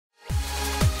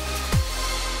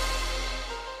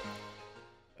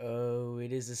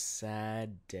is a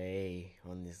sad day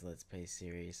on this Let's Play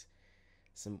series.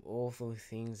 Some awful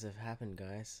things have happened,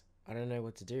 guys. I don't know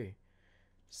what to do.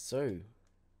 So,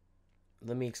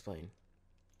 let me explain.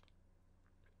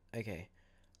 Okay,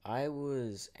 I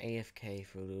was AFK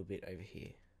for a little bit over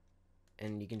here.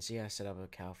 And you can see I set up a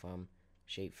cow farm,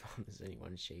 sheep farm, there's only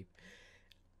one sheep.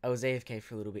 I was AFK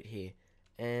for a little bit here.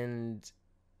 And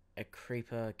a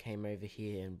creeper came over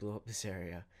here and blew up this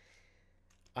area.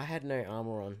 I had no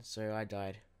armor on, so I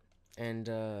died. And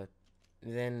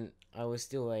then I was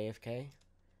still AFK.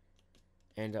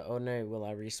 And oh no, well,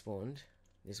 I respawned.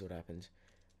 This is what happened.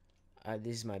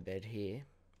 This is my bed here.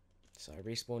 So I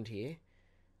respawned here.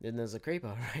 Then there's a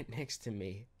creeper right next to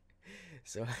me.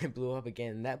 So I blew up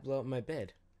again. That blew up my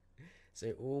bed.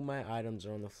 So all my items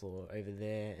are on the floor over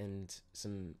there, and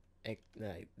some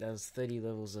there's 30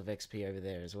 levels of XP over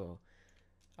there as well.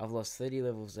 I've lost 30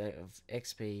 levels of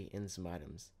XP in some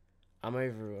items. I'm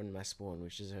over on my spawn,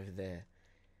 which is over there.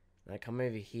 And I come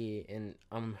over here, and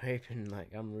I'm hoping,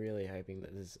 I'm really hoping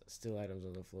that there's still items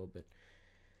on the floor, but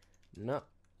no,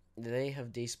 they have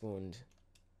despawned.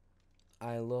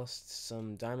 I lost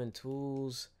some diamond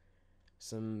tools,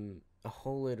 a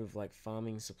whole load of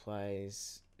farming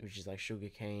supplies, which is like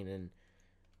sugarcane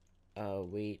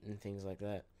and wheat and things like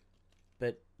that.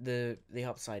 But the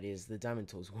upside is the diamond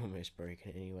tools were almost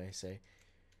broken anyway, so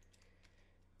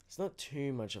it's not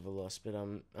too much of a loss. But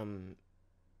I'm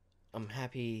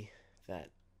happy that,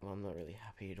 well, I'm not really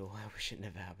happy at all. I wish it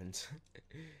never happened.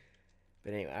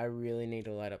 But anyway, I really need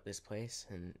to light up this place,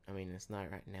 and I mean it's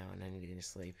night right now, and I need to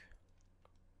sleep.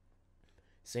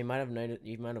 So you might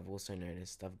have also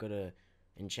noticed I've got a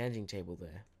enchanting table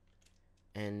there,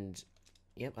 and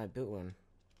yep, I built one.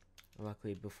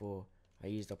 Luckily, before I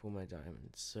used up all my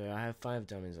diamonds, so I have 5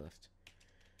 diamonds left.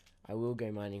 I will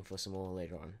go mining for some more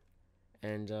later on,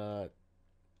 and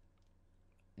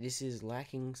this is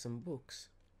lacking some books,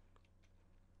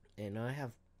 and I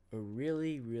have a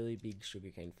really big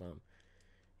sugarcane farm.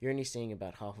 You're only seeing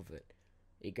about half of it.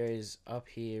 It goes up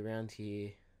here, around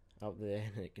here, up there,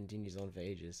 and it continues on for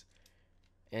ages.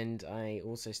 And I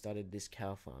also started this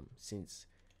cow farm since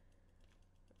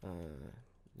they're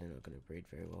not going to breed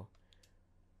very well.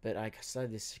 But I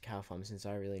started this cow farm since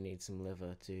I really need some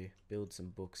leather to build some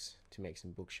books, to make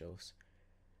some bookshelves.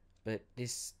 But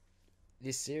this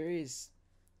series,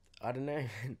 I don't know.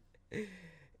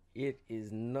 It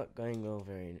is not going well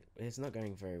it's not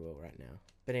going very well right now.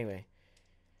 But anyway,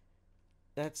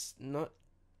 that's not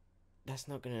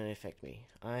going to affect me.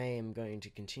 I am going to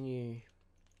continue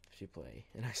to play,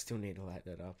 and I still need to light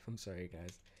that up. I'm sorry,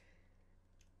 guys.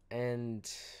 And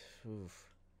oof,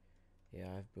 yeah,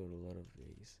 I've built a lot of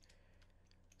these.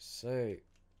 So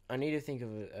I need to think of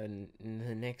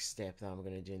the next step that I'm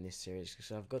going to do in this series.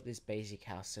 So I've got this basic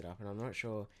house set up, and I'm not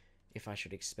sure if I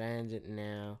should expand it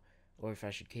now or if I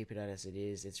should keep it out as it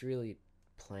is. It's really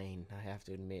plain, I have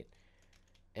to admit.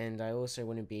 And I also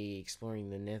want to be exploring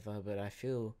the nether, but I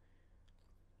feel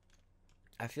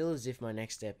as if my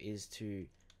next step is to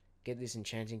get this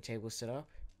enchanting table set up,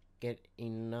 get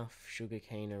enough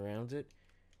sugarcane around it,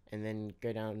 and then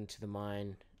go down to the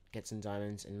mine, get some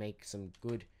diamonds, and make some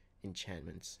good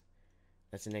enchantments.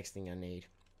 That's the next thing I need.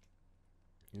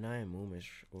 And I am almost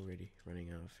already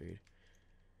running out of food.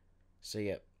 So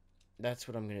yep, that's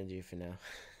what I'm gonna do for now.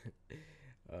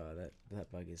 Oh,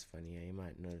 that bug is funny. Yeah, you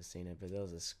might not have seen it, but there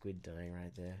was a squid dying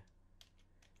right there.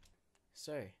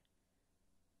 So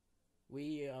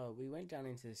we went down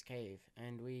into this cave,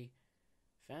 and we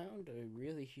found a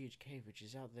really huge cave which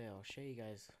is out there. I'll show you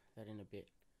guys that in a bit.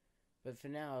 But for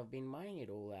now, I've been mining it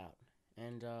all out,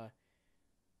 and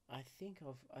I think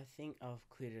I've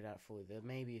cleared it out fully. There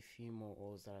may be a few more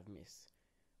ores that I've missed,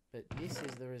 but this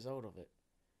is the result of it.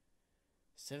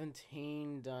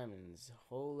 17 diamonds,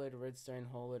 whole load of redstone,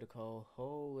 whole load of coal,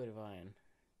 whole load of iron,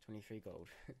 23 gold.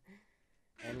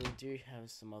 And we do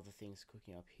have some other things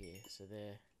cooking up here, so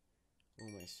they're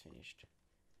almost finished.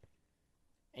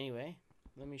 Anyway,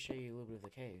 let me show you a little bit of the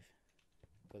cave.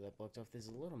 Got that blocked off. There's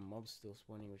a lot of mobs still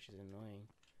spawning, which is annoying.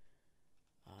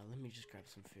 Let me just grab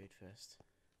some food first.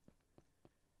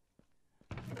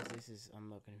 I'm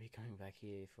not going to be coming back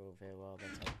here for a very while.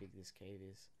 That's how big this cave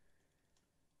is.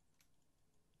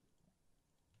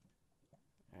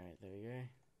 Alright, there we go.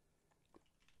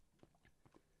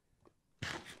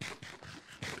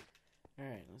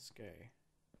 Alright, let's go.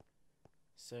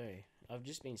 So, I've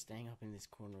just been staying up in this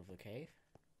corner of the cave.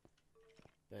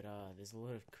 But there's a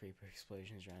lot of creeper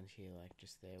explosions around here, like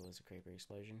just there was a creeper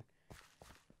explosion.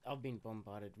 I've been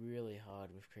bombarded really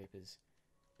hard with creepers.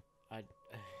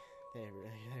 They're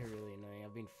really annoying.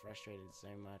 I've been frustrated so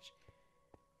much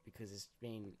because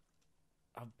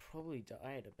I've probably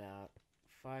died about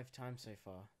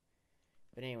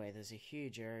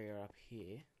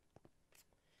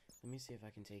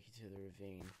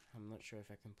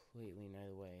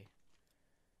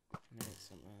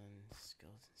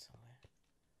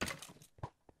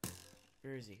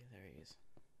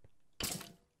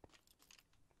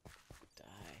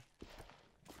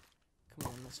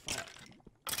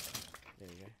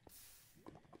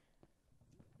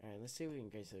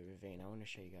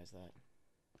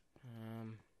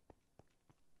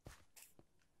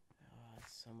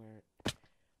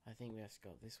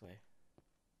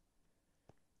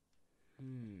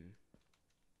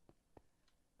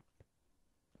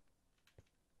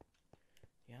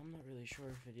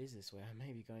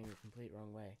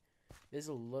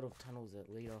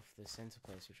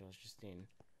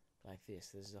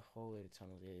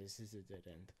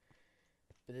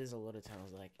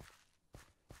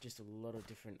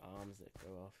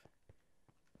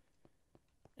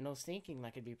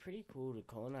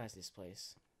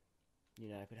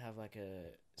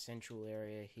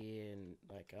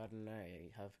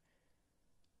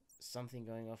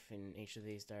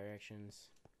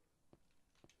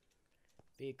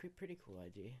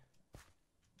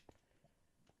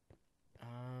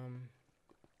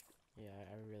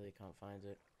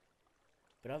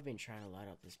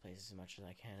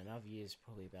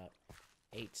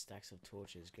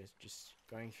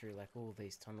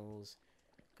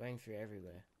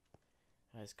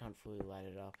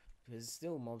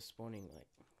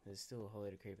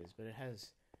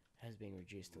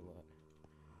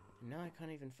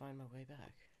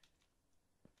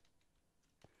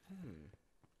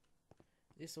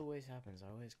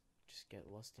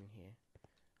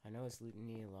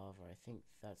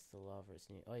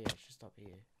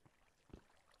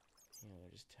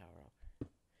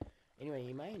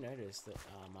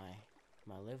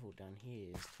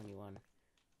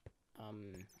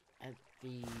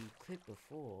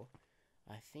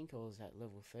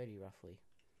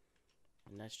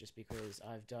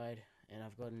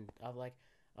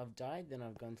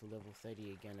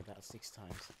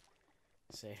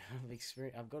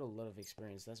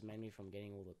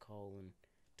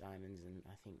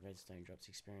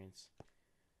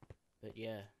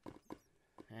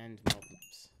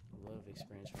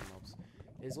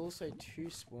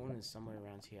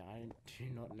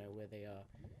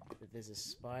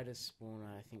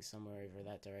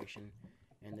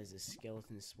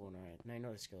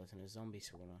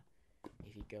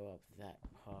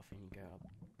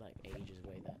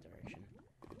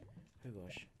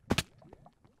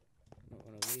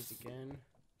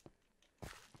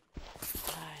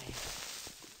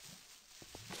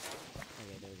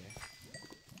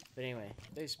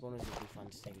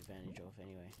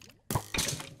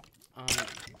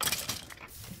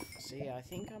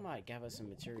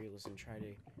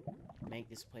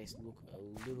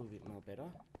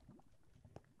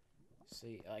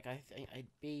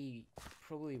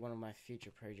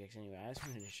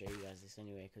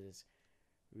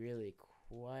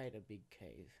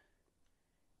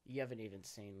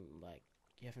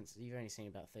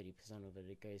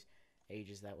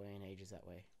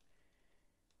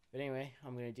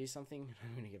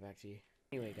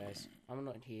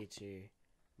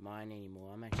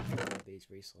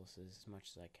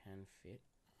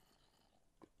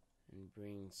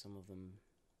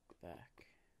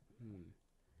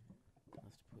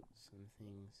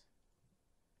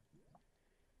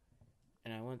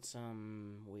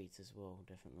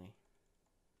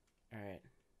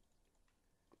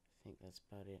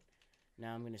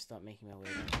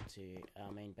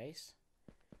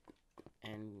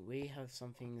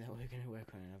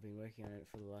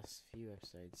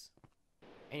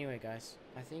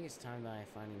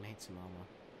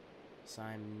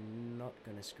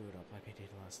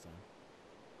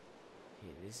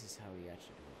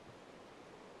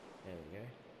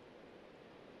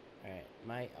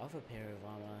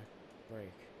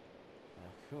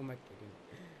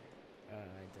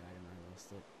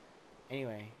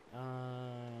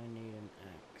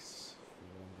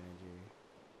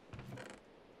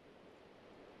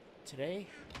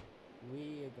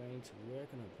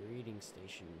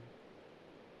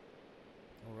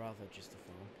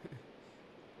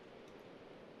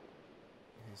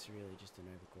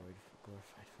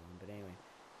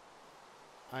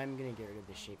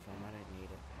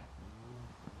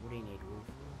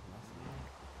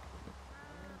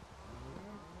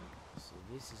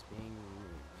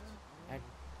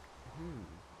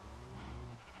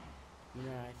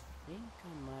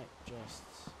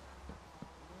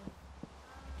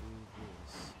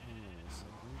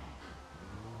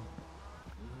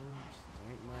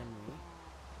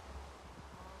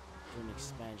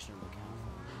expansion of the cow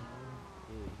farm.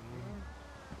 Here we go.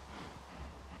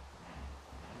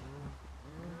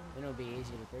 Then it'll be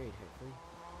easier to breed, hopefully.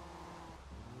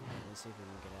 Alright, let's see if we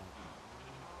can get out.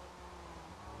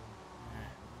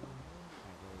 Alright,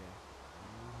 there we go.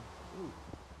 Ooh,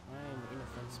 I'm in a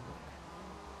fence book.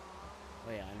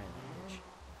 Oh yeah, I know that glitch.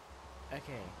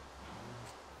 Okay.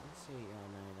 Let's see. Oh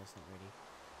no, that's not ready.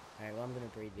 Alright, well I'm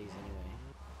gonna breed these anyway.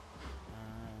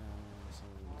 So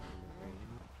I'm gonna breed.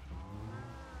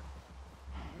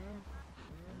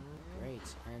 Great,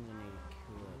 and I need to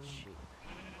kill that sheep.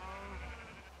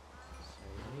 So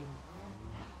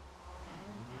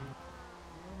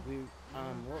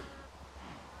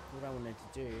what I wanted to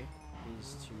do is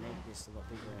to make this a lot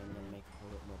bigger and then make a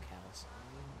whole lot more cows.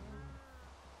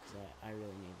 Because I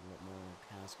really need a lot more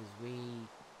cows, because we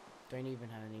don't even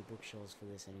have any bookshelves for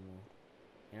this anymore.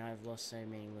 And I've lost so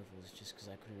many levels just because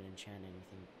I couldn't enchant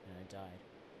anything and I died.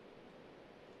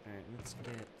 Alright, let's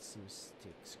get some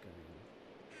sticks going.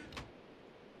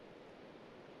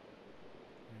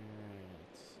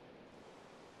 Alright.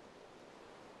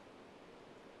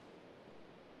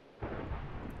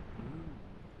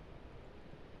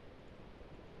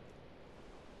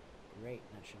 Great,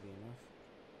 that should be enough.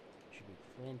 Should be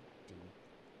plenty.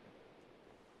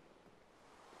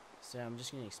 So I'm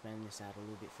just going to expand this out a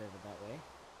little bit further that way.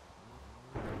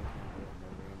 And then we can have a lot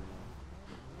more room now.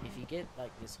 If you get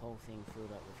like this whole thing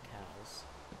filled up with cows,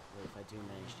 or if I do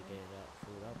manage to get it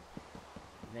filled up,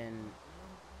 then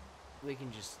we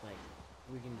can just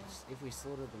if we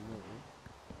slaughter them all,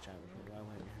 which I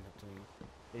won't end up doing,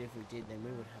 but if we did, then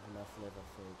we would have enough leather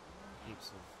for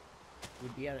heaps of.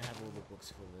 We'd be able to have all the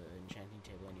books for the enchanting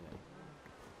table anyway.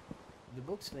 The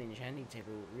books for the enchanting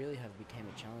table really have become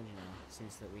a challenge now,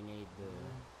 since that we need the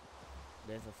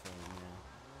leather for them now.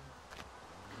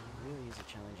 It really is a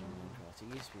challenge in Minecraft.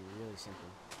 It used to be really simple.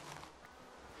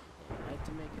 Yeah, I had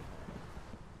to make it harder.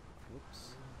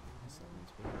 Whoops. That's not meant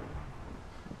to be. Right.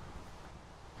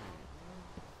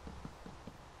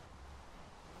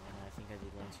 And I think I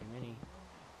did one too many.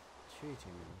 Too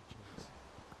many. Jeez.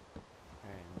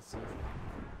 Alright, let's see if we can.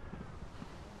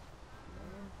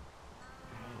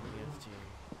 Alright, we have to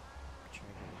try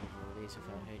to get rid of all these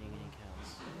without hurting any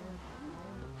cows.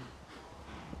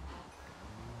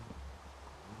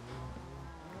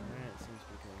 Alright, seems to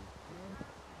be going.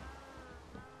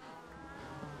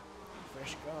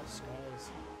 Fresh grass, guys.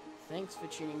 Thanks for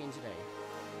tuning in today.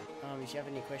 If you have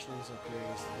any questions or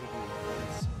queries, leave me in the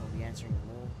comments. I'll be answering them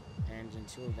all. And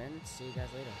until then, see you guys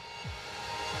later.